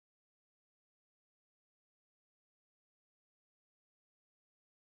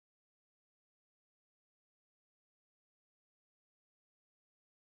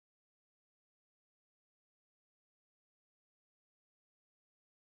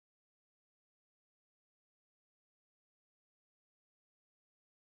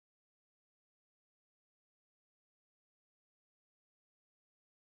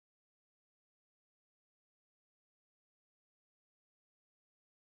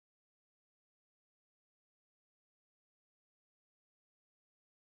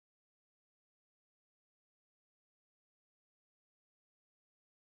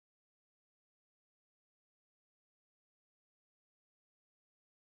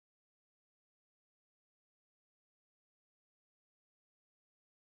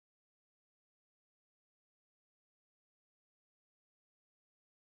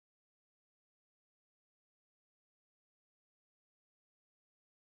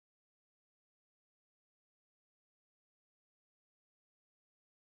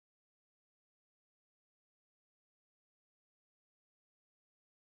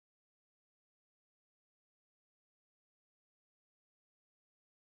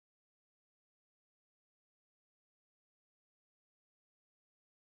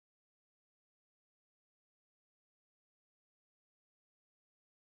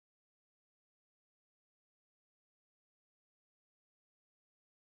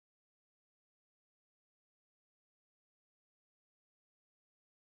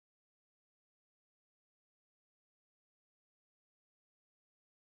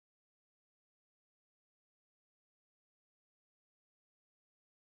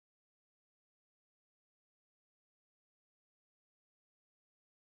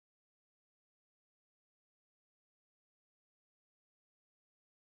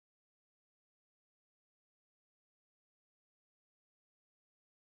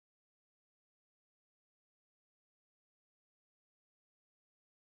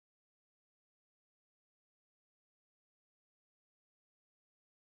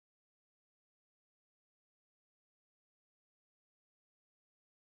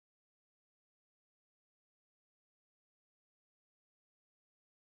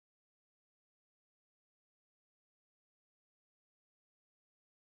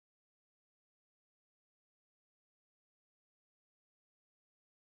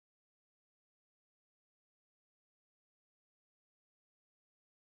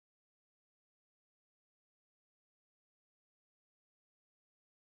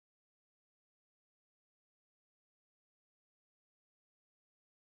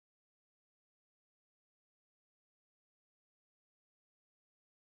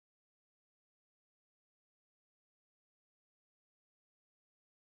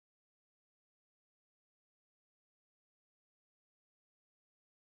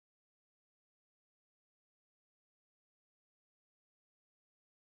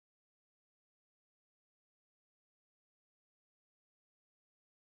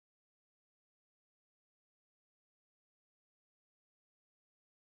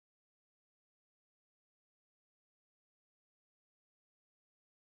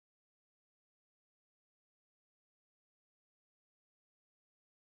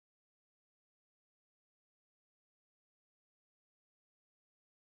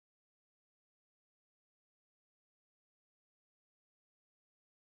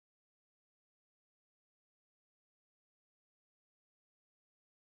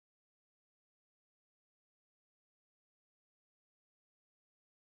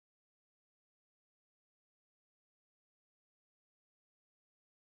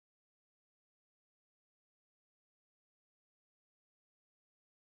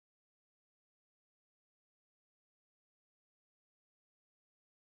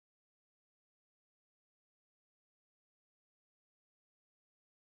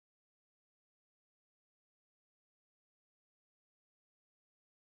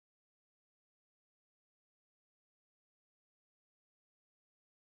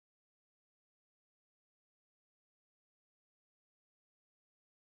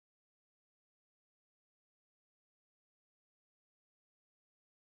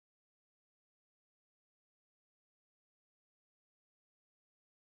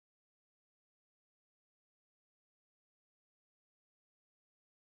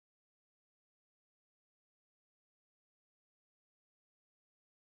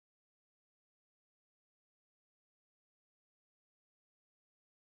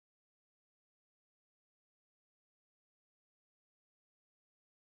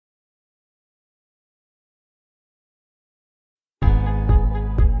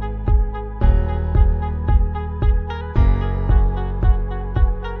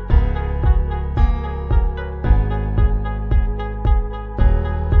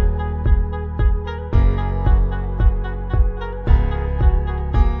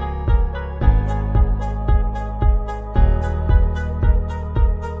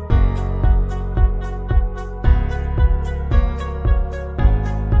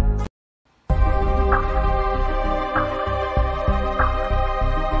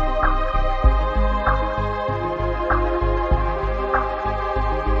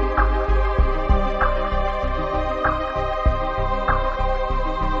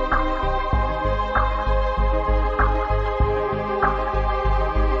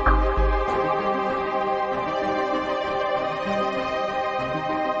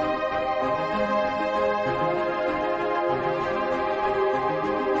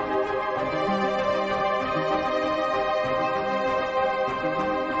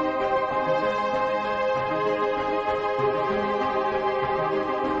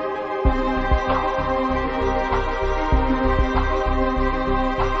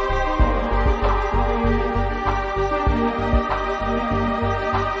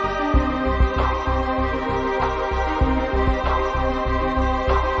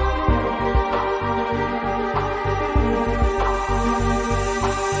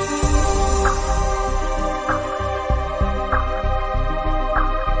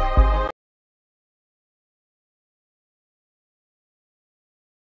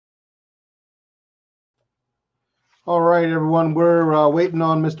All right, everyone. We're waiting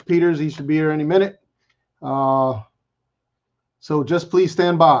on Mr. Peters. He should be here any minute. So just please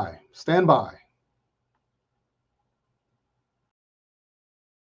stand by. Stand by.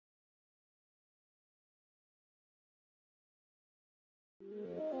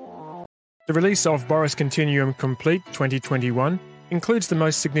 The release of Boris Continuum Complete 2021 includes the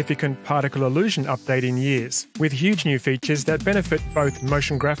most significant particle illusion update in years, with huge new features that benefit both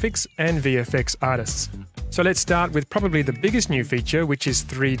motion graphics and VFX artists. So let's start with probably the biggest new feature, which is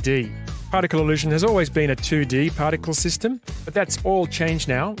 3D. Particle illusion has always been a 2D particle system, but that's all changed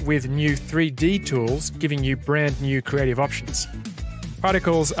now with new 3D tools giving you brand new creative options.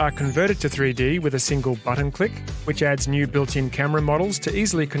 Particles are converted to 3D with a single button click, which adds new built-in camera models to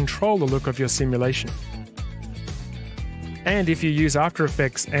easily control the look of your simulation. And if you use After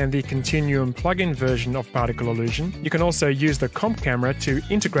Effects and the Continuum plugin version of Particle Illusion, you can also use the comp camera to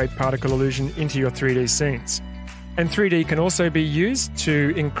integrate Particle Illusion into your 3D scenes. And 3D can also be used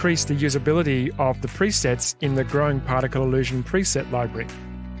to increase the usability of the presets in the growing Particle Illusion preset library.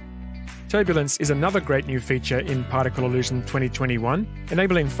 Turbulence is another great new feature in Particle Illusion 2021,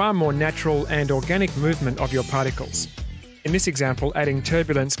 enabling far more natural and organic movement of your particles. In this example, adding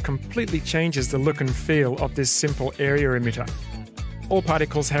turbulence completely changes the look and feel of this simple area emitter. All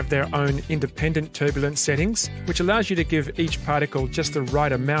particles have their own independent turbulence settings, which allows you to give each particle just the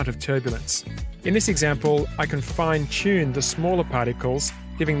right amount of turbulence. In this example, I can fine-tune the smaller particles,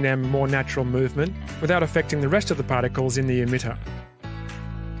 giving them more natural movement without affecting the rest of the particles in the emitter.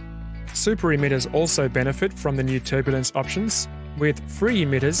 Super emitters also benefit from the new turbulence options, with free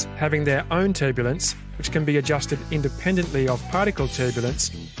emitters having their own turbulence, which can be adjusted independently of particle turbulence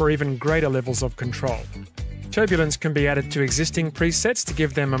for even greater levels of control. Turbulence can be added to existing presets to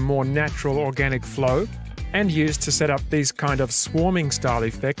give them a more natural organic flow, and used to set up these kind of swarming style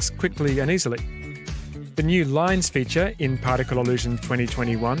effects quickly and easily. The new Lines feature in Particle Illusion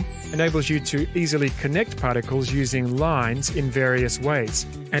 2021 enables you to easily connect particles using lines in various ways,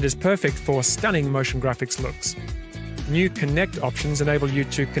 and is perfect for stunning motion graphics looks. New Connect options enable you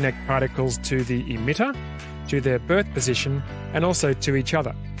to connect particles to the emitter, to their birth position, and also to each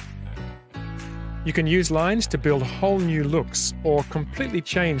other. You can use lines to build whole new looks, or completely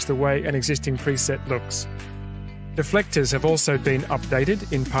change the way an existing preset looks. Deflectors have also been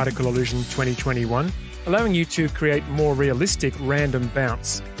updated in Particle Illusion 2021, allowing you to create more realistic random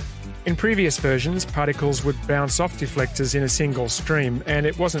bounce. In previous versions, particles would bounce off deflectors in a single stream, and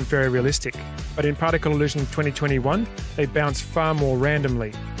it wasn't very realistic. But in Particle Illusion 2021, they bounce far more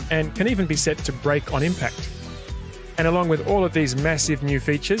randomly, and can even be set to break on impact. And along with all of these massive new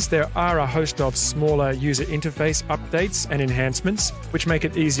features, there are a host of smaller user interface updates and enhancements, which make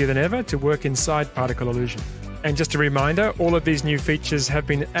it easier than ever to work inside Particle Illusion. And just a reminder, all of these new features have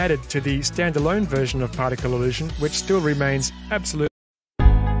been added to the standalone version of Particle Illusion, which still remains absolutely.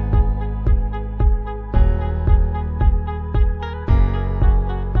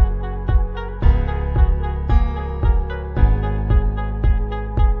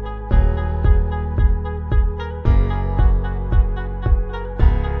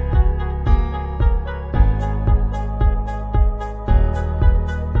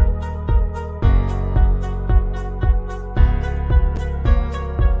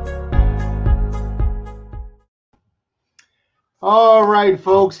 All right,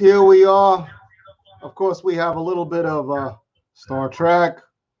 folks, here we are. Of course, we have a little bit of Star Trek,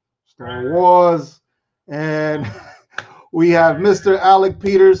 Star Wars, and we have Mr. Alec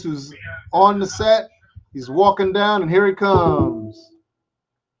Peters, who's on the set. He's walking down, and here he comes.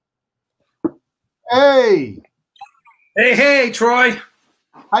 Hey. Hey, Troy.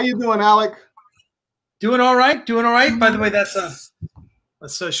 How you doing, Alec? Doing all right. Doing all right. By the way, that's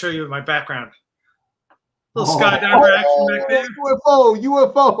let's show you my background. Little skydiver action back there. UFO.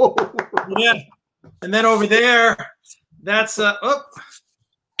 Yeah. And then over there, that's You're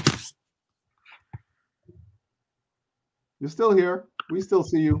still here. We still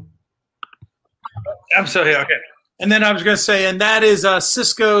see you. I'm still here. Okay. And then I was going to say, and that is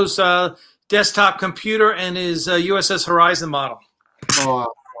Cisco's desktop computer and his USS Horizon model.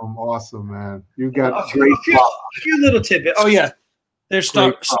 Awesome, man. You got a few little tidbits. Oh yeah, there's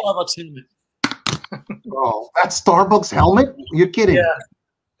Starbucks helmet. Oh, that's Starbucks helmet? You're kidding?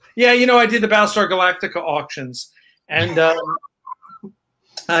 Yeah. You know, I did the Battlestar Galactica auctions, and at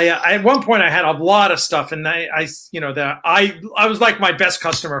one point I had a lot of stuff, and I was like my best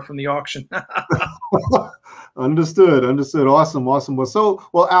customer from the auction. Understood. Awesome.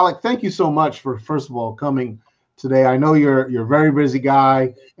 Well, Alec, thank you so much for, first of all, coming today. I know you're a very busy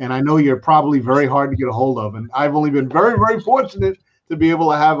guy, and I know you're probably very hard to get a hold of, and I've only been very, very fortunate to be able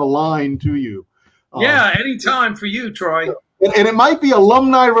to have a line to you. Yeah, anytime for you, Troy. And it might be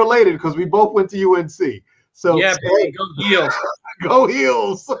alumni related because we both went to UNC. So yeah, baby, go Heels. Go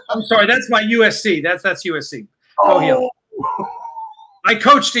Heels. I'm sorry, that's my USC. That's USC. Go Heels. I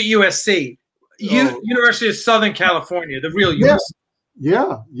coached at USC, University of Southern California, the real USC.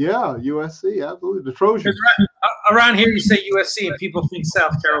 Yeah, USC, absolutely. The Trojans. Around here, you say USC, and people think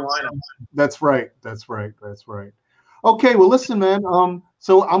South Carolina. That's right. Okay, well, listen, man.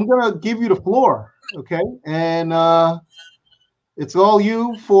 So I'm gonna give you the floor, okay? And it's all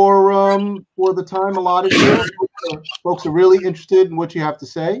you for the time allotted here. Folks are really interested in what you have to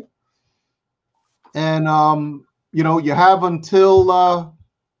say, and you have until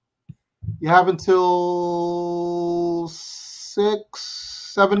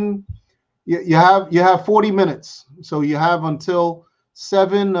 6, 7. You have 40 minutes, so you have until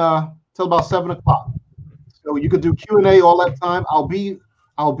 7 till about 7 o'clock. So you could do Q&A all that time. I'll be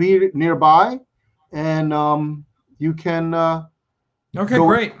nearby, and you can. Okay,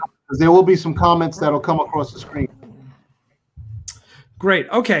 great. There will be some comments that'll come across the screen. Great.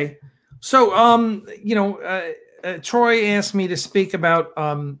 Okay. So, Troy asked me to speak about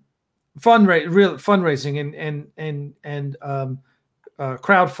fundraising and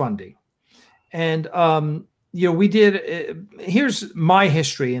crowdfunding, and we did. Here's my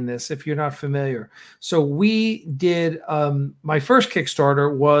history in this, if you're not familiar. So we did. My first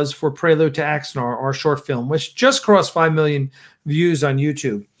Kickstarter was for Prelude to Axanar, our short film, which just crossed 5 million views on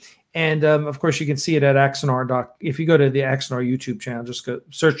YouTube. And of course, you can see it at Axanar. If you go to the Axanar YouTube channel, just go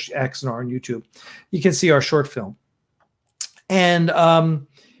search Axanar on YouTube. You can see our short film. And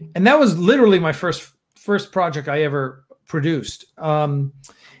that was literally my first project I ever produced. And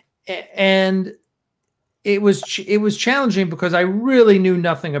it was challenging because I really knew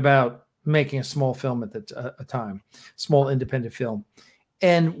nothing about making a small film at the time, small independent film.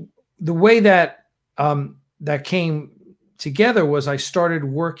 And the way that that came together was I started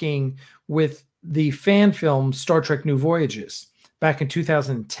working with the fan film Star Trek New Voyages back in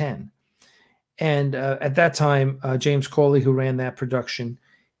 2010. And at that time, James Cawley, who ran that production,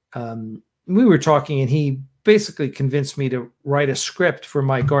 we were talking, and he basically convinced me to write a script for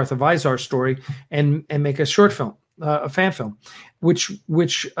my Garth of Izar story and make a short film, a fan film, which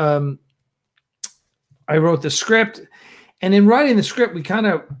I wrote the script. And in writing the script, we kind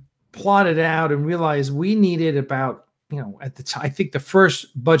of plotted out and realized we needed about, at the time, I think the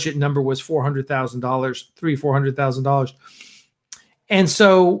first budget number was $400,000, $400,000. And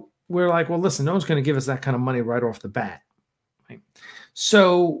so we're like, well, listen, no one's going to give us that kind of money right off the bat. Right?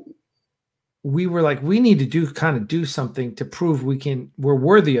 So we were like, we need to do something to prove we're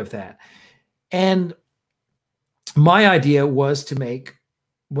worthy of that. And my idea was to make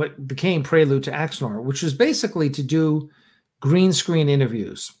what became Prelude to Axanar, which was basically to do green screen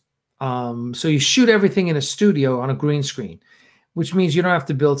interviews. So you shoot everything in a studio on a green screen, which means you don't have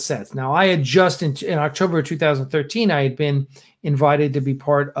to build sets. Now, I had just in October of 2013, I had been invited to be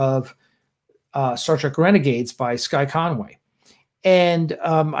part of Star Trek Renegades by Sky Conway. And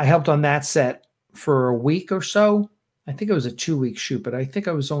I helped on that set for a week or so. I think it was a 2-week shoot, but I think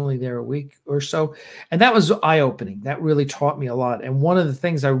I was only there a week or so. And that was eye-opening. That really taught me a lot. And one of the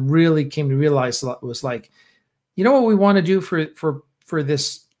things I really came to realize was like, you know what we want to do for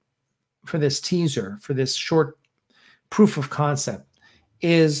this teaser, for this short proof of concept,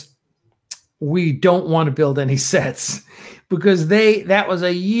 is we don't want to build any sets because that was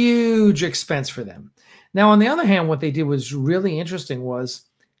a huge expense for them. Now, on the other hand, what they did was really interesting was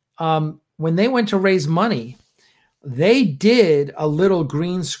when they went to raise money, they did a little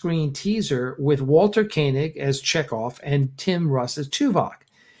green screen teaser with Walter Koenig as Chekhov and Tim Russ as Tuvok.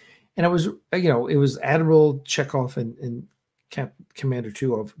 And it was, it was Admiral Chekhov and Commander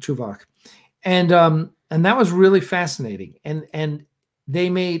Tuvok. And that was really fascinating. And they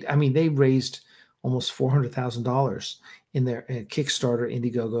raised almost $400,000 in their Kickstarter,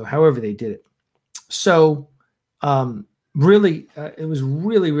 Indiegogo, however they did it. So really, it was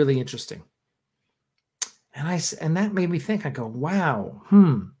really, really interesting. And that made me think, I go, wow,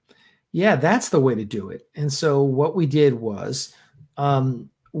 yeah, that's the way to do it. And so what we did was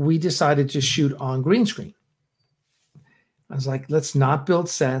we decided to shoot on green screen. I was like, let's not build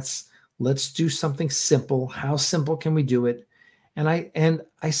sets. Let's do something simple. How simple can we do it? And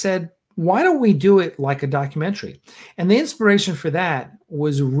I said, why don't we do it like a documentary? And the inspiration for that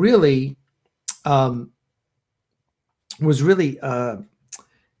was really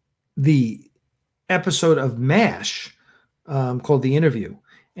the episode of MASH called The Interview.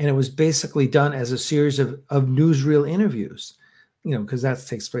 And it was basically done as a series of newsreel interviews, because that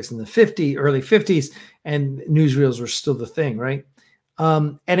takes place in the early 50s, and newsreels were still the thing, right?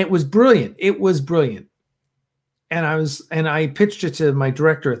 And it was brilliant. It was brilliant. And I pitched it to my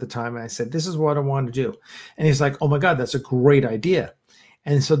director at the time. And I said, this is what I want to do. And he's like, oh my God, that's a great idea.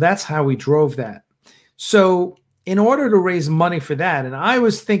 And so that's how we drove that. So in order to raise money for that, and I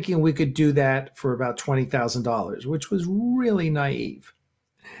was thinking we could do that for about $20,000, which was really naive.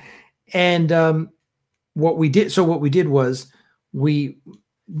 And what we did was we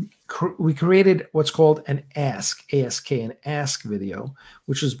created what's called an ask video,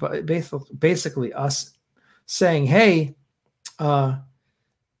 which is basically us saying, hey, give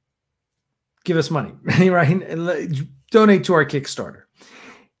us money, right? Donate to our Kickstarter.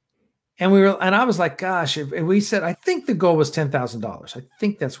 And I was like, gosh, if we said, I think the goal was $10,000. I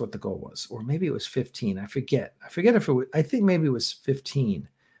think that's what the goal was, or maybe it was 15. I forget if it was, I think maybe it was 15.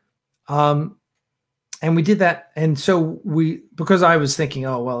 And we did that. And so because I was thinking,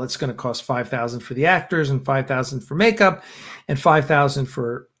 oh, well, it's going to cost $5,000 for the actors and $5,000 for makeup and $5,000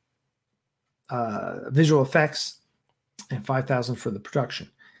 for visual effects and $5,000 for the production.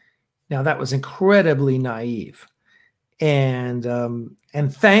 Now that was incredibly naive. And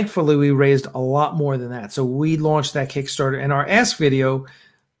thankfully we raised a lot more than that. So we launched that Kickstarter, and our ask video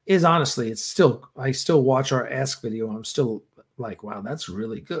is honestly, I still watch our ask video. I'm still like, wow, that's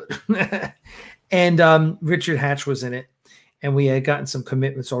really good. And Richard Hatch was in it, and we had gotten some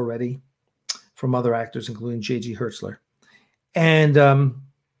commitments already from other actors, including J.G. Hertzler. And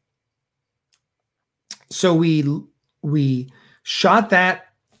so we shot that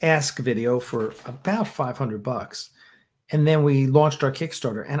ask video for about $500, and then we launched our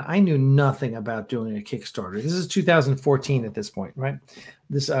Kickstarter. And I knew nothing about doing a Kickstarter. This is 2014 at this point, right?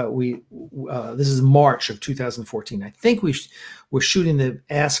 This is March of 2014. I think we're shooting the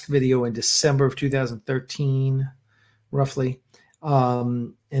ask video in December of 2013, roughly.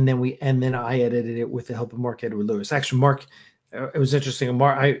 And then I edited it with the help of Mark Edward Lewis. Actually, Mark, it was interesting.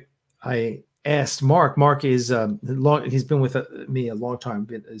 Mark, I asked Mark. Mark is he's been with me a long time.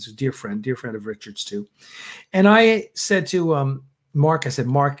 He's a dear friend of Richard's too. And I said to Mark, I said,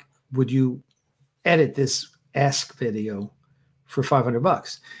 Mark, would you edit this ask video for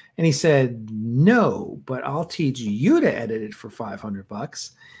 $500? And he said, no, but I'll teach you to edit it for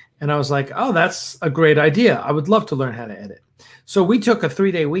 $500. And I was like, oh, that's a great idea. I would love to learn how to edit. So we took a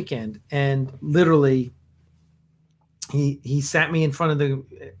 3-day weekend, and literally he sat me in front of the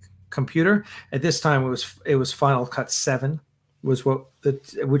computer. At this time it was Final Cut 7 which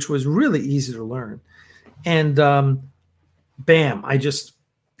was really easy to learn. And bam,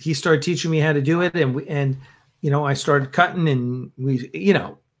 he started teaching me how to do it, and I started cutting, and he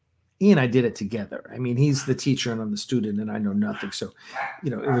and I did it together. I mean, he's the teacher and I'm the student, and I know nothing. So,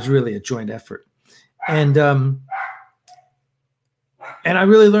 it was really a joint effort. And I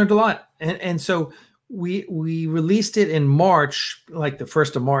really learned a lot. And so we released it in March, like the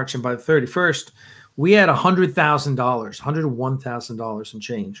 1st of March. And by the 31st, we had $100,000, $101,000 and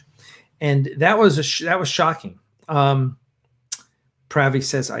change. And that was shocking. Pravi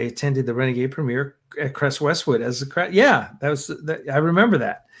says, I attended the Renegade premiere at Crest Westwood as a crowd. Yeah, I remember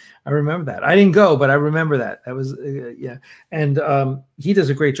that. I didn't go, but I remember that. That was, yeah. And he does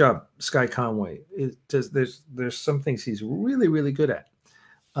a great job, Sky Conway. There's some things he's really, really good at.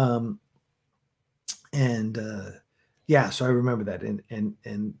 Yeah, so I remember that.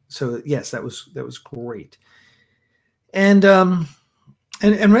 And so, yes, that was great. And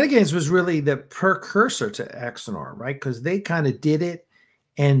Renegades was really the precursor to Axanar, right? Because they kind of did it.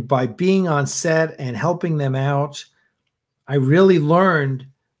 And by being on set and helping them out, I really learned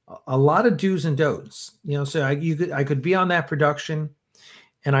a lot of do's and don'ts. So I could be on that production,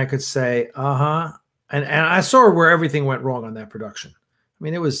 and I could say, and I saw where everything went wrong on that production. I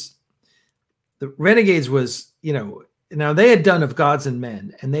mean, the Renegades was, now they had done Of Gods and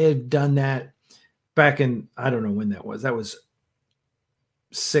Men, and they had done that back in, I don't know when that was. That was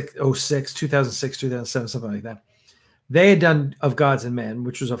 2006, 2007, something like that. They had done Of Gods and Men,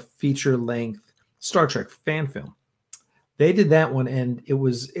 which was a feature-length Star Trek fan film. They did that one, and it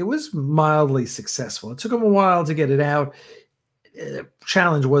was mildly successful. It took them a while to get it out. The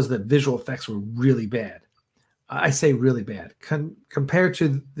challenge was that visual effects were really bad. I say really bad. Compared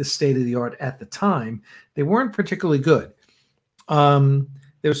to the state of the art at the time, they weren't particularly good.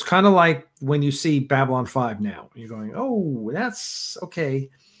 It was kind of like when you see Babylon 5 now. You're going, oh, that's okay.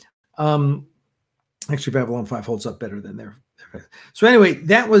 Actually, Babylon 5 holds up better than their. So anyway,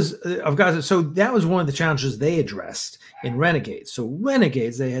 that was Of Gods. So that was one of the challenges they addressed in Renegades. So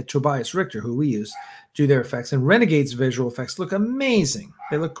Renegades, they had Tobias Richter, who we used, do their effects. And Renegades visual effects look amazing.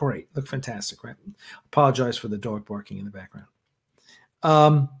 They look great. Look fantastic, right? Apologize for the dog barking in the background.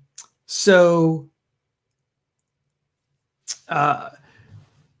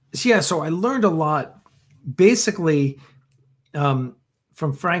 So I learned a lot, basically,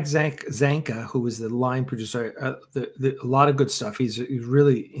 from Frank Zanka, who was the line producer. A lot of good stuff. He's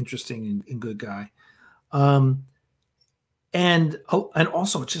really interesting and good guy. And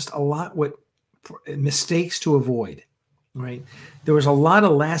also just a lot what mistakes to avoid, right? There was a lot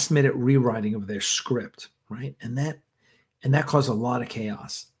of last minute rewriting of their script, right? And that caused a lot of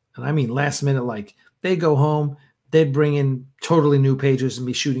chaos. And I mean last minute, like they go home, they'd bring in totally new pages and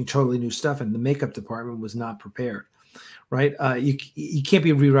be shooting totally new stuff, and the makeup department was not prepared, right? You can't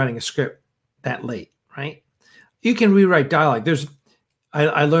be rewriting a script that late, right? You can rewrite dialogue.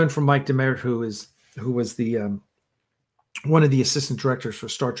 I learned from Mike Demerit, who was the one of the assistant directors for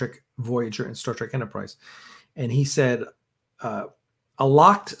Star Trek Voyager and Star Trek Enterprise, and he said a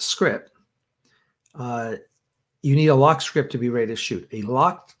locked script. You need a locked script to be ready to shoot. A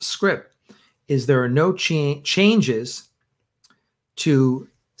locked script is there are no changes to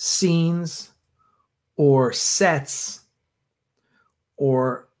scenes or sets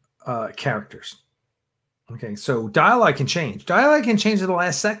or characters. Okay, so dialogue can change. Dialogue can change at the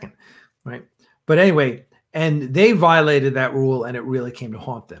last second, right? But anyway, and they violated that rule, and it really came to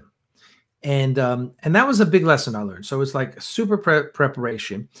haunt them. And that was a big lesson I learned. So it's like super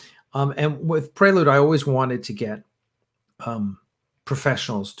preparation. And with Prelude, I always wanted to get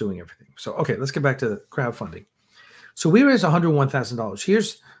professionals doing everything. So, okay, let's get back to the crowdfunding. So we raised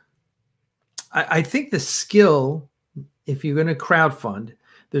 $101,000. I think the skill, if you're going to crowdfund,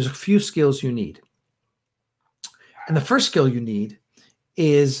 there's a few skills you need. And the first skill you need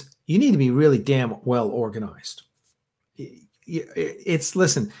is you need to be really damn well organized.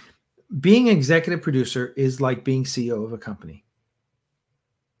 Listen, being an executive producer is like being CEO of a company.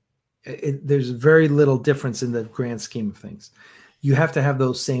 There's very little difference in the grand scheme of things. You have to have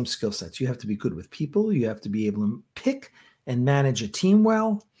those same skill sets. You have to be good with people. You have to be able to pick and manage a team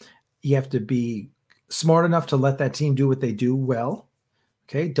well. You have to be smart enough to let that team do what they do well.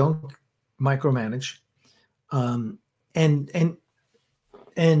 Okay, don't micromanage. And you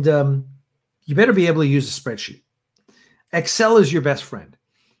better be able to use a spreadsheet. Excel is your best friend.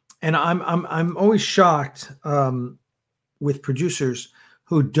 And I'm always shocked with producers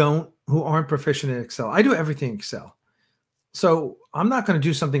who aren't proficient in Excel. I do everything in Excel. So I'm not going to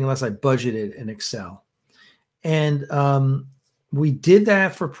do something unless I budget it in Excel. And we did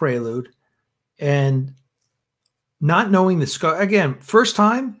that for Prelude, and not knowing the scope. Again, first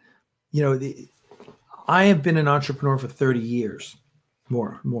time, I have been an entrepreneur for 30 years,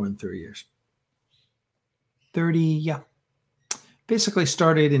 more than 30 years. 30, yeah. Basically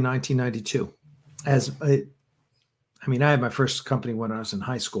started in 1992 I had my first company when I was in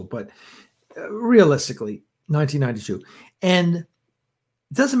high school, but realistically, 1992. And it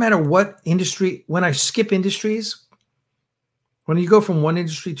doesn't matter what industry, when I skip industries, when you go from one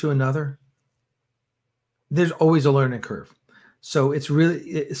industry to another, there's always a learning curve. So that's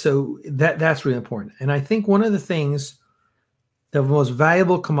really important. And I think one of the things, the most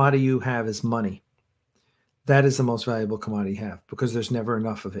valuable commodity you have is money. That is the most valuable commodity you have, because there's never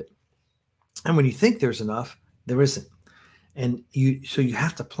enough of it. And when you think there's enough, there isn't. And you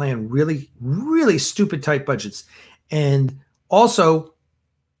have to plan really, really stupid tight budgets. And also,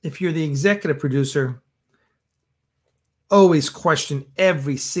 if you're the executive producer, always question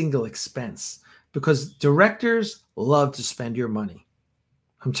every single expense, because directors love to spend your money.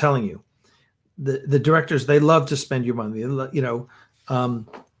 I'm telling you, the directors, they love to spend your money.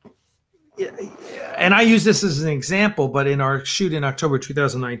 And I use this as an example, but in our shoot in October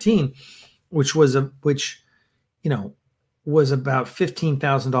 2019, which was about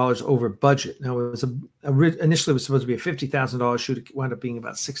 $15,000 over budget. Now it was initially it was supposed to be a $50,000 shoot. It wound up being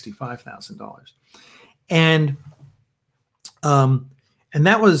about $65,000, and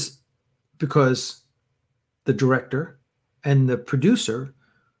that was because the director and the producer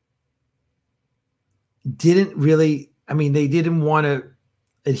didn't really. They didn't want to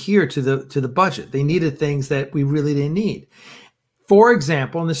adhere to the budget. They needed things that we really didn't need. For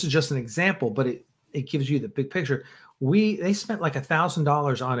example, and this is just an example, but it gives you the big picture. They spent like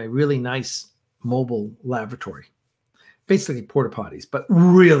 $1,000 on a really nice mobile laboratory, basically porta potties, but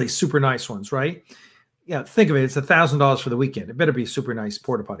really super nice ones, right? Yeah, think of it. It's $1,000 for the weekend. It better be a super nice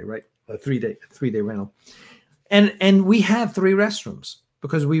porta potty, right? A three-day rental. And we had 3 restrooms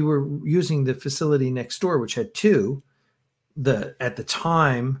because we were using the facility next door, which had 2. At the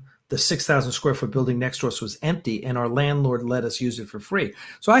time, the 6,000 square foot building next to us was empty, and our landlord let us use it for free.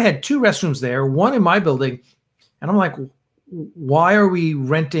 So I had 2 restrooms there, one in my building, and I'm like, why are we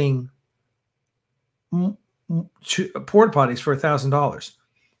renting porta potties for $1,000?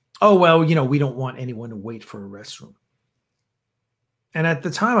 Oh, well, we don't want anyone to wait for a restroom. And at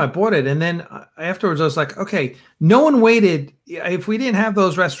the time I bought it. And then afterwards I was like, okay, no one waited. If we didn't have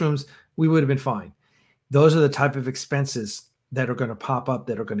those restrooms, we would have been fine. Those are the type of expenses that are going to pop up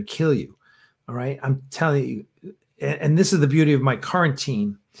that are going to kill you. All right. I'm telling you. And this is the beauty of my current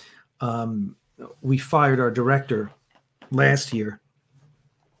team. We fired our director last year.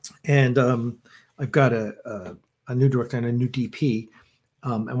 And I've got a new director and a new DP.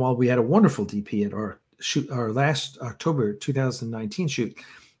 And while we had a wonderful DP at our last October 2019 shoot,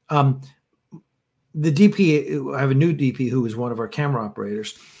 the DP, I have a new DP who is one of our camera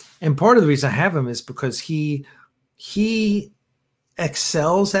operators. And part of the reason I have him is because he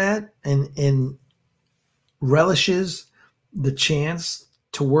excels at and relishes the chance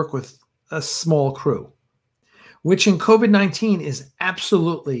to work with a small crew, which in COVID-19 is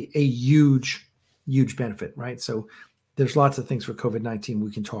absolutely a huge, huge benefit, right? So there's lots of things for COVID-19.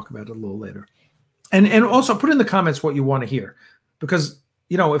 We can talk about it a little later. And also put in the comments what you want to hear, because,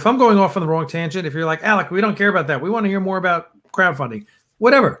 you know, if I'm going off on the wrong tangent, if you're like, Alec, we don't care about that, we want to hear more about crowdfunding,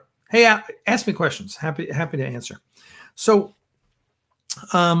 whatever. Hey, ask me questions. Happy to answer. So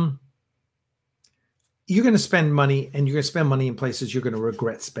you're going to spend money, and you're going to spend money in places you're going to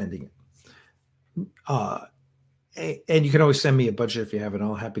regret spending it. And you can always send me a budget if you have it.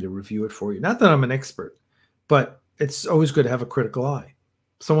 I'm happy to review it for you. Not that I'm an expert, but it's always good to have a critical eye,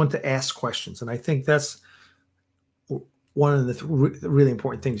 someone to ask questions. And I think that's one of the really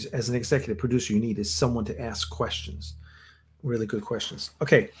important things as an executive producer you need, is someone to ask questions, really good questions.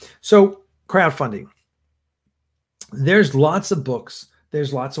 Okay, so crowdfunding. There's lots of books.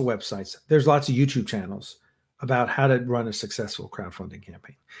 There's lots of websites. There's lots of YouTube channels about how to run a successful crowdfunding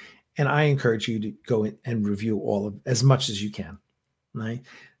campaign. And I encourage you to go in and review all of as much as you can, right?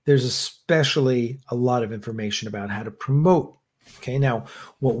 There's especially a lot of information about how to promote. Okay, now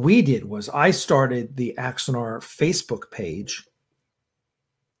what we did was I started the Axanar Facebook page,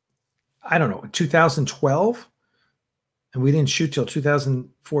 I don't know, in 2012, and we didn't shoot till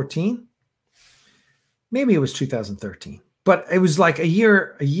 2014. Maybe it was 2013, but it was like a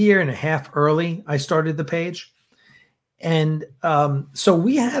year and a half early. I started the page. And so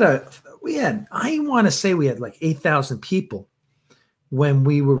we had, I want to say we had like 8,000 people when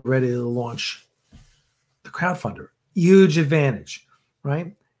we were ready to launch the crowdfunder. Huge advantage,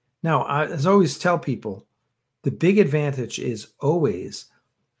 right? Now, as I always tell people, the big advantage is always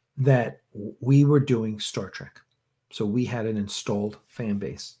that we were doing Star Trek. So we had an installed fan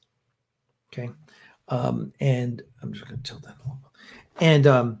base. Okay. And I'm just going to tilt that a little bit.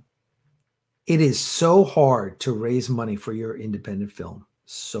 And it is so hard to raise money for your independent film.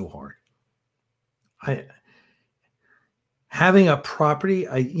 So hard. Having a property,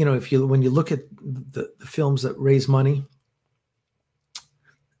 when you look at the films that raise money,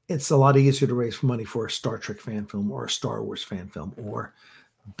 it's a lot easier to raise money for a Star Trek fan film or a Star Wars fan film or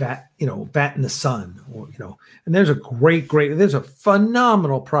Bat in the Sun, or, and there's there's a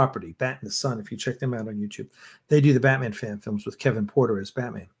phenomenal property, Bat in the Sun. If you check them out on YouTube, they do the Batman fan films with Kevin Porter as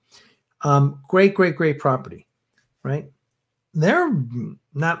Batman. Great property, right? They're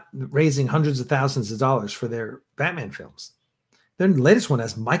not raising hundreds of thousands of dollars for their Batman films. Their latest one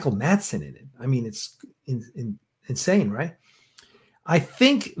has Michael Madsen in it. I mean, it's insane, right? I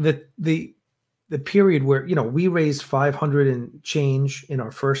think that the period where, we raised 500 and change in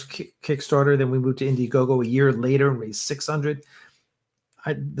our first Kickstarter, then we moved to Indiegogo a year later and raised 600.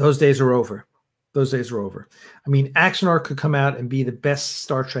 Those days are over. Those days are over. I mean, Axanar could come out and be the best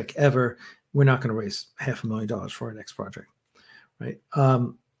Star Trek ever. We're not going to raise $500,000 for our next project, right?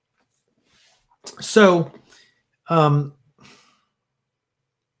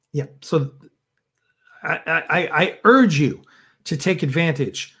 Yeah. So I urge you to take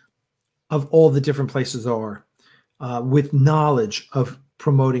advantage of all the different places there are with knowledge of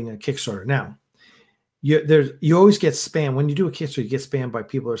promoting a Kickstarter. Now, you always get spam. When you do a Kickstarter, you get spammed by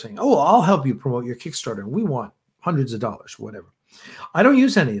people who are saying, oh, I'll help you promote your Kickstarter. We want hundreds of dollars, whatever. I don't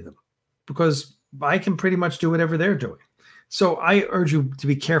use any of them because I can pretty much do whatever they're doing. So I urge you to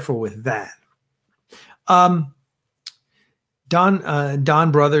be careful with that. Don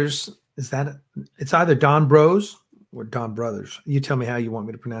Brothers, it's either Don Bros or Don Brothers. You tell me how you want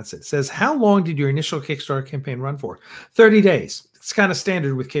me to pronounce it. It says, how long did your initial Kickstarter campaign run for? 30 days. It's kind of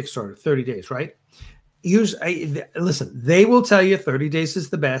standard with Kickstarter, 30 days, right? Listen, they will tell you 30 days is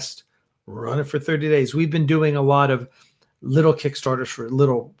the best. Run it for 30 days. We've been doing a lot of little Kickstarters for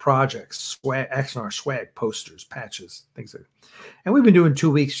little projects, Axanar swag, posters, patches, things like that. And we've been doing 2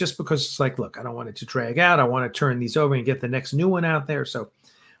 weeks just because it's like, look, I don't want it to drag out. I want to turn these over and get the next new one out there. So,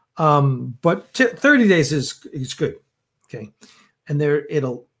 but 30 days is good. Okay. And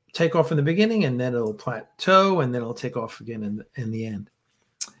it'll take off in the beginning, and then it'll plateau, and then it'll take off again in the end.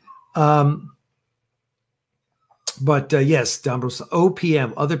 But yes, Don Bruce,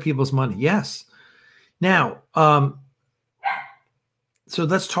 OPM, other people's money. Yes. Now, so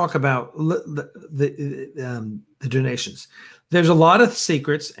let's talk about the donations. There's a lot of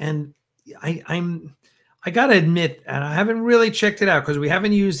secrets, and I got to admit, and I haven't really checked it out because we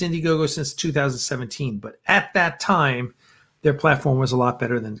haven't used Indiegogo since 2017. But at that time, their platform was a lot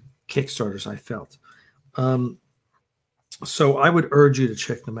better than Kickstarter's, I felt. So I would urge you to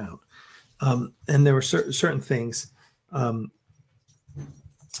check them out. And there were certain things that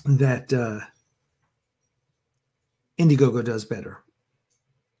Indiegogo does better.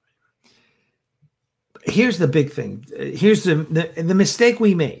 Here's the big thing. Here's the mistake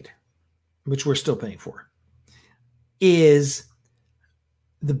we made, which we're still paying for, is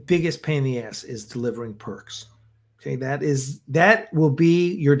the biggest pain in the ass is delivering perks. Okay, that will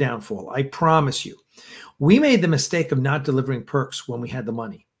be your downfall. I promise you. We made the mistake of not delivering perks when we had the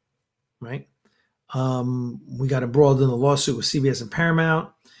money, right? We got embroiled in the lawsuit with CBS and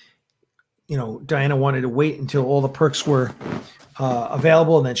Paramount. You know, Diana wanted to wait until all the perks were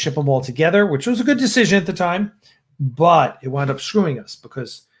available and then ship them all together, which was a good decision at the time, but it wound up screwing us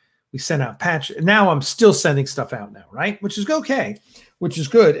because we sent out patches. Now I'm still sending stuff out now, right? Which is okay, which is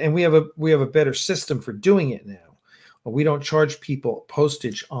good, and we have a better system for doing it now. But we don't charge people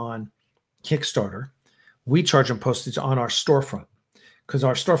postage on Kickstarter. We charge them postage on our storefront because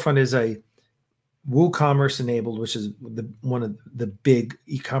our storefront is a WooCommerce enabled, which is one of the big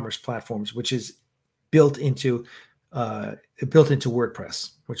e-commerce platforms, which is built into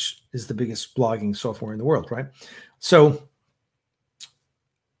WordPress, which is the biggest blogging software in the world, right? So,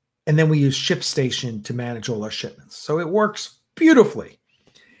 and then we use ShipStation to manage all our shipments. So it works beautifully.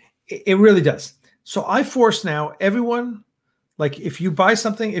 It really does. So I force now everyone, like if you buy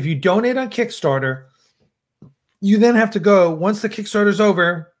something, if you donate on Kickstarter, you then have to go, once the Kickstarter's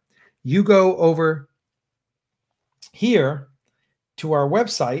over, you go over here to our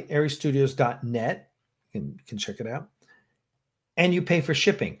website, airiestudios.net. You can check it out. And you pay for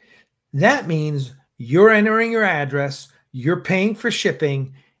shipping. That means you're entering your address, you're paying for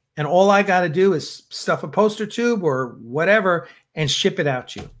shipping, and all I got to do is stuff a poster tube or whatever and ship it out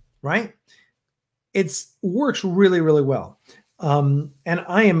to you, right? It works really, really well. And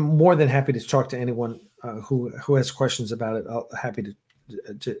I am more than happy to talk to anyone who has questions about it. I'm happy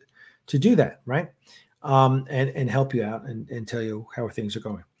to do that, right? And help you out and tell you how things are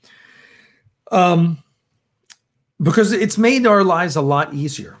going. Because it's made our lives a lot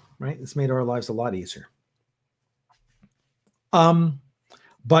easier, right? It's made our lives a lot easier.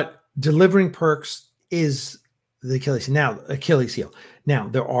 But delivering perks is the Achilles heel. Now,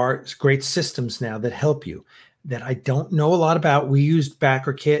 there are great systems now that help you that I don't know a lot about. We used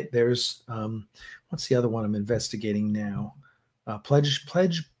BackerKit. There's, what's the other one I'm investigating now? Pledge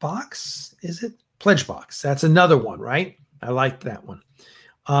Box, is it? Pledge Box. That's another one, right? I like that one.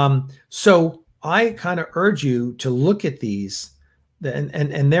 So I kind of urge you to look at these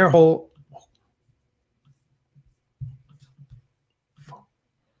and their whole.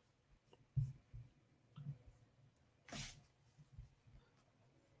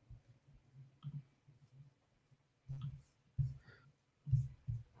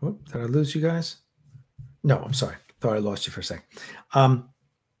 Oh, did I lose you guys? No, I'm sorry. Thought I lost you for a second.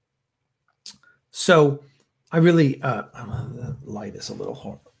 So I really, I'm going to light this a little.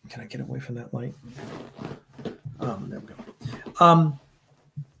 Hold on. Can I get away from that light? There we go.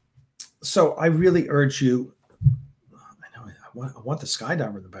 So I really urge you. I know I want the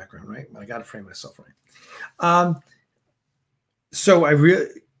skydiver in the background, right? I got to frame myself right. So I really,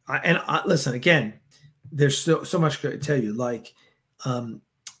 listen again. There's so much to tell you. Like,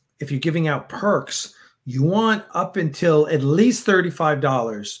 if you're giving out perks, you want up until at least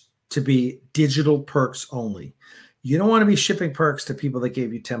 $35 to be digital perks only. You don't want to be shipping perks to people that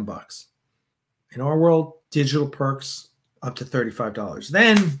gave you $10. In our world, digital perks up to $35.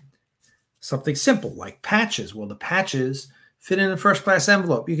 Then something simple like patches. Well, the patches fit in a first class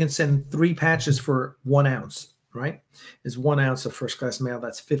envelope. You can send 3 patches for 1 ounce, right? Is 1 ounce of first class mail.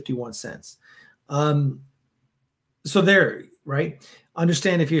 That's 51 cents. So there, right?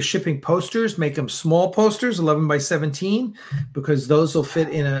 Understand if you're shipping posters, make them small posters, 11 by 17, because those will fit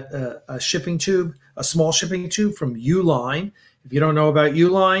in a shipping tube, a small shipping tube from Uline. If you don't know about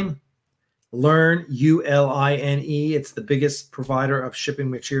Uline, learn ULINE. It's the biggest provider of shipping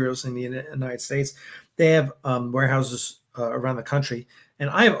materials in the United States. They have warehouses around the country. And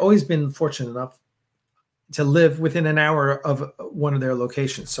I have always been fortunate enough to live within an hour of one of their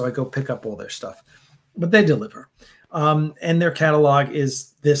locations. So I go pick up all their stuff, but they deliver. And their catalog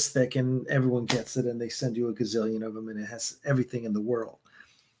is this thick, and everyone gets it, and they send you a gazillion of them, and it has everything in the world.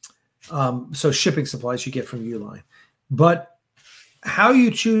 So shipping supplies you get from Uline. But how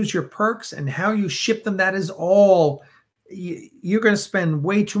you choose your perks and how you ship them, that is all. You're going to spend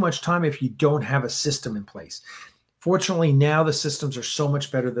way too much time if you don't have a system in place. Fortunately, now the systems are so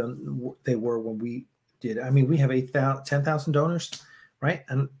much better than they were when we did. I mean, we have 10,000 donors, right?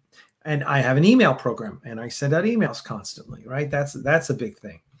 And I have an email program, and I send out emails constantly, right? That's a big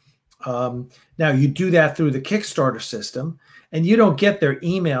thing. Now you do that through the Kickstarter system, and you don't get their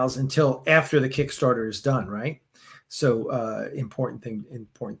emails until after the Kickstarter is done, right? So important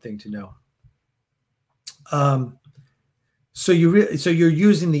thing to know. So you're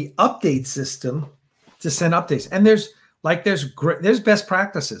using the update system to send updates, and there's best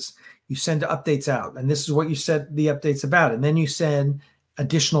practices. You send updates out, and this is what you set the updates about, and then you send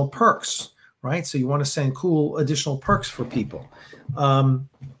additional perks, right? So you want to send cool additional perks for people,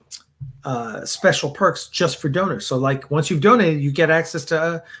 special perks just for donors. So like once you've donated, you get access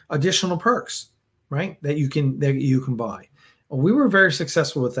to additional perks, right? That you can buy. Well, we were very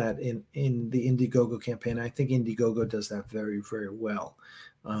successful with that in the Indiegogo campaign. I think Indiegogo does that very, very well.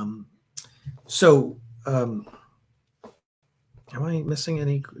 Am I missing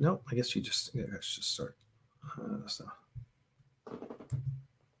any? No, I guess let's just start.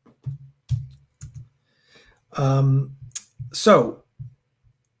 So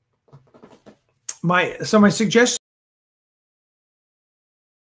my suggestion.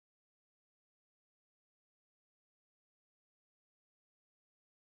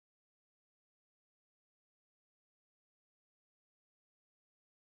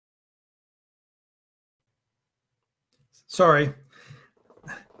 Sorry,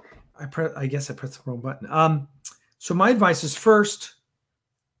 I guess I pressed the wrong button. So my advice is first,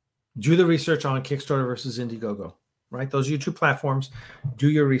 do the research on Kickstarter versus Indiegogo, right? Those are your two platforms. Do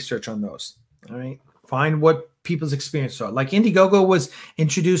your research on those, all right? Find what people's experiences are. Like Indiegogo was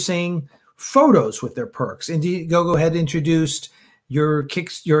introducing photos with their perks. Indiegogo had introduced your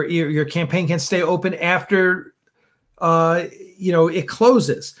campaign can stay open after it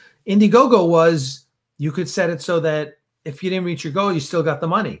closes. Indiegogo was you could set it so that if you didn't reach your goal, you still got the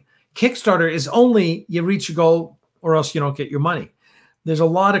money. Kickstarter is only you reach your goal or else you don't get your money. There's a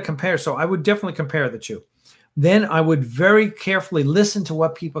lot of compare. So I would definitely compare the two. Then I would very carefully listen to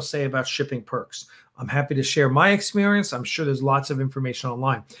what people say about shipping perks. I'm happy to share my experience. I'm sure there's lots of information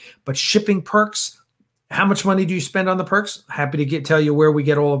online. But shipping perks, how much money do you spend on the perks? Happy to tell you where we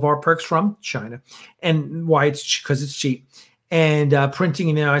get all of our perks from, China. And why it's because it's cheap. And printing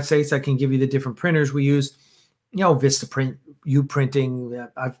in the United States, I can give you the different printers we use. Vistaprint, Printing.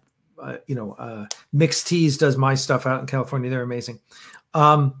 Mixed Tees does my stuff out in California. They're amazing.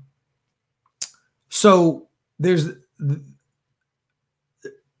 So there's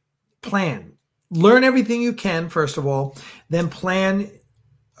plan. Learn everything you can, first of all, then plan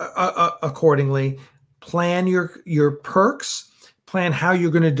accordingly. Plan your perks. Plan how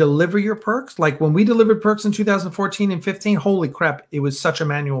you're going to deliver your perks. Like when we delivered perks in 2014 and 15, holy crap, it was such a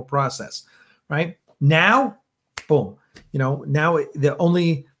manual process, right? Now, boom. Now the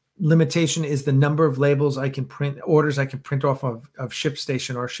only limitation is the number of labels I can print, orders I can print off of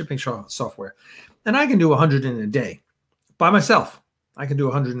ShipStation or shipping software. And I can do 100 in a day by myself. I can do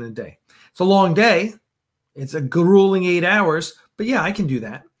 100 in a day. It's a long day. It's a grueling 8 hours, but yeah, I can do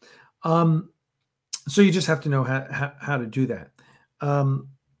that. So you just have to know how to do that. And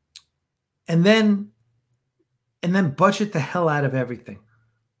then budget the hell out of everything.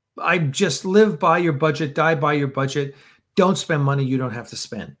 I just live by your budget, die by your budget. Don't spend money you don't have to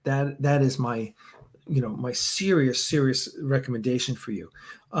spend. That is my serious recommendation for you.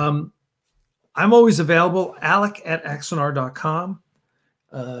 I'm always available. Alec@axanar.com.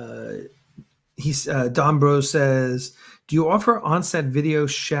 Don Bro says, do you offer on-set video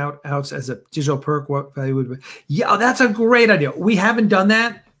shout outs as a digital perk? What value would be? Yeah, that's a great idea. We haven't done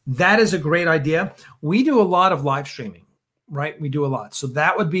that. That is a great idea. We do a lot of live streaming, right? We do a lot. So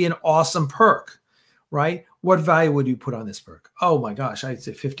that would be an awesome perk, right? What value would you put on this perk? Oh my gosh, I'd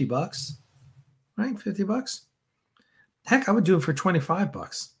say $50, right? $50. Heck, I would do it for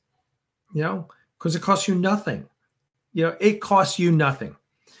 $25, because it costs you nothing. It costs you nothing.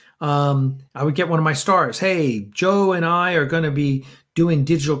 I would get one of my stars. Hey, Joe and I are going to be doing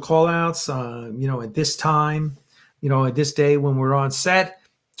digital call outs, at this time, at this day when we're on set,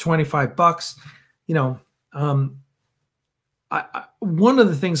 $25. One of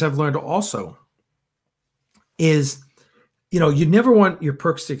the things I've learned also is, you never want your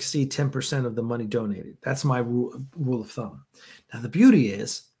perks to exceed 10% of the money donated. That's my rule of thumb. Now, the beauty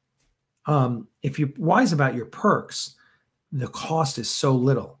is if you're wise about your perks, the cost is so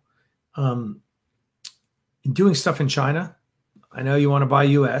little. Doing stuff in China, I know you want to buy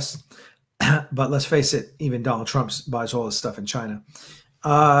US, but let's face it, even Donald Trump buys all this stuff in China.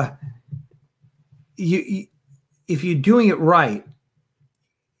 If you're doing it right,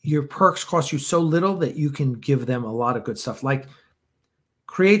 your perks cost you so little that you can give them a lot of good stuff. Like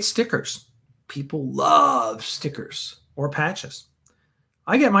create stickers. People love stickers or patches.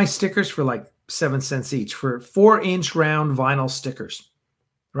 I get my stickers for like 7 cents each for 4-inch round vinyl stickers,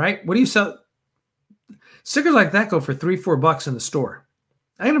 right? What do you sell? Stickers like that go for $3-4 in the store.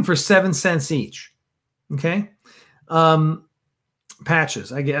 I get them for 7 cents each. Okay.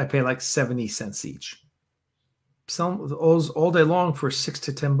 Patches. I pay like 70 cents each. Sell those all day long for $6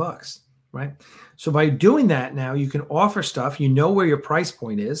 to $10, right? So by doing that now, you can offer stuff. You know where your price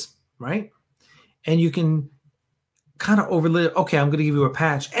point is, right? And you can kind of overlay. Okay, I'm going to give you a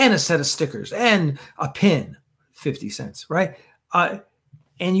patch and a set of stickers and a pin, 50 cents, right?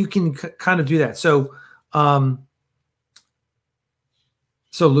 And you can kind of do that. So, so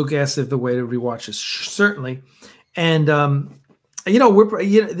Luke asked if the way to rewatch is certainly, and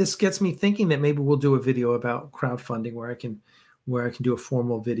this gets me thinking that maybe we'll do a video about crowdfunding where I can do a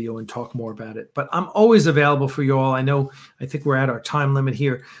formal video and talk more about it. But I'm always available for you all. I think we're at our time limit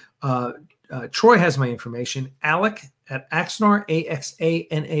here. Troy has my information. Alec at Axanar,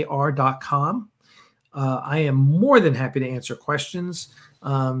 AXANAR.com. I am more than happy to answer questions.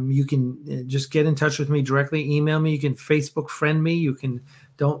 You can just get in touch with me directly. Email me. You can Facebook friend me. You can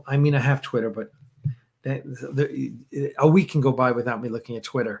I have Twitter, but a week can go by without me looking at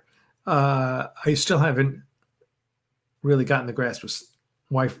Twitter. I still haven't really gotten the grasp of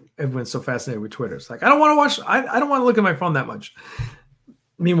why everyone's so fascinated with Twitter. It's like, I don't want to watch. I don't want to look at my phone that much.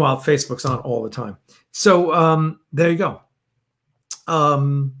 Meanwhile, Facebook's on all the time. So there you go.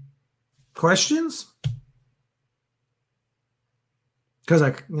 Questions? Because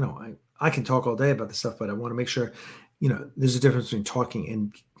I can talk all day about this stuff, but I want to make sure, there's a difference between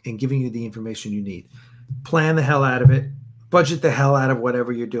talking and giving you the information you need. Plan the hell out of it. Budget the hell out of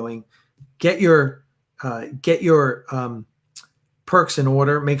whatever you're doing. Get your perks in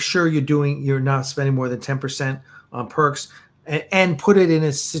order. Make sure you're not spending more than 10% on perks, and put it in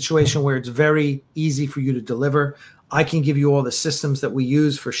a situation where it's very easy for you to deliver. I can give you all the systems that we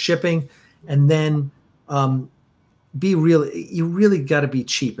use for shipping, and then you really got to be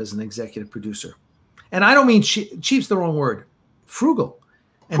cheap as an executive producer. And I don't mean cheap's the wrong word. Frugal.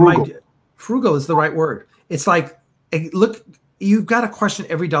 And frugal is the right word. It's like, look, you've got to question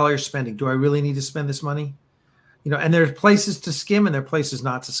every dollar you're spending. Do I really need to spend this money? And there's places to skim and there are places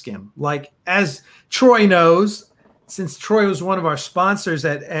not to skim. Like, as Troy knows, since Troy was one of our sponsors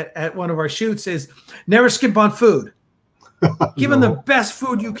at one of our shoots, is never skimp on food. Give them the best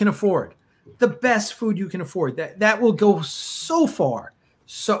food you can afford. The best food you can afford. That will go so far.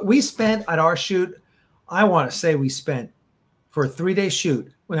 So we spent at our shoot, I want to say we spent for a 3-day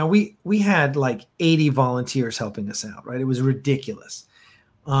shoot. Now we had like 80 volunteers helping us out, right? It was ridiculous.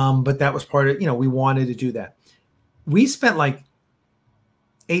 But that was part of, we wanted to do that. We spent like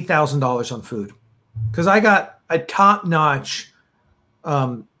 $8,000 on food because I got a top-notch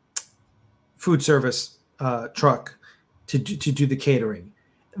food service truck to do the catering.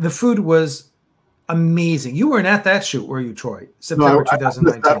 The food was amazing. You weren't at that shoot, were you, Troy? September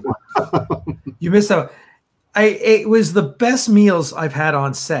 2019. You missed out. It was the best meals I've had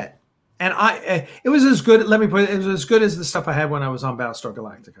on set, and it was as good. Let me put it was as good as the stuff I had when I was on Battlestar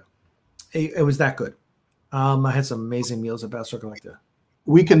Galactica. It was that good. I had some amazing meals at Battlestar Galactica.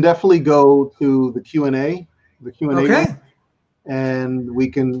 We can definitely go to the Q&A. Okay. And we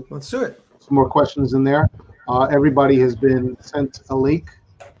can. Let's do it. Some more questions in there. Everybody has been sent a link.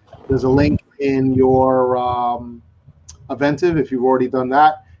 There's a link in your Eventive if you've already done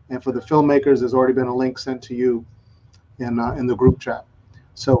that. And for the filmmakers, there's already been a link sent to you in the group chat.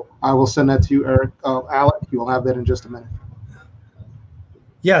 So I will send that to you, Eric. Alec, you will have that in just a minute.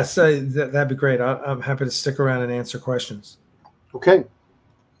 Yes, that'd be great. I'm happy to stick around and answer questions. Okay.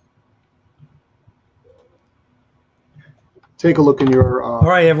 Take a look in your. All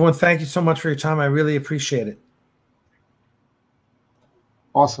right, everyone. Thank you so much for your time. I really appreciate it.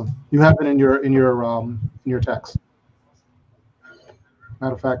 Awesome. You have it in your text.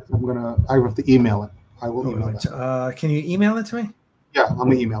 Matter of fact, I have to email it. I will email it. Can you email it to me? Yeah, I'm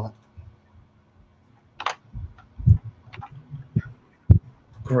gonna email it.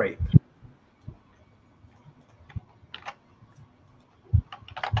 Great.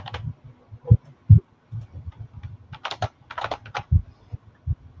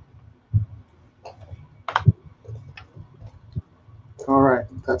 All right,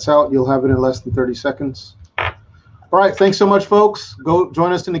 That's out. You'll have it in less than 30 seconds. All right. Thanks so much, folks. Go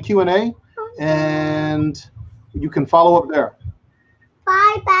join us in the Q&A, and you can follow up there.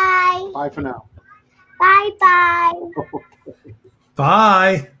 Bye-bye. Bye for now. Bye-bye.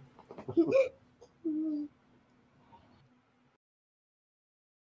 Bye.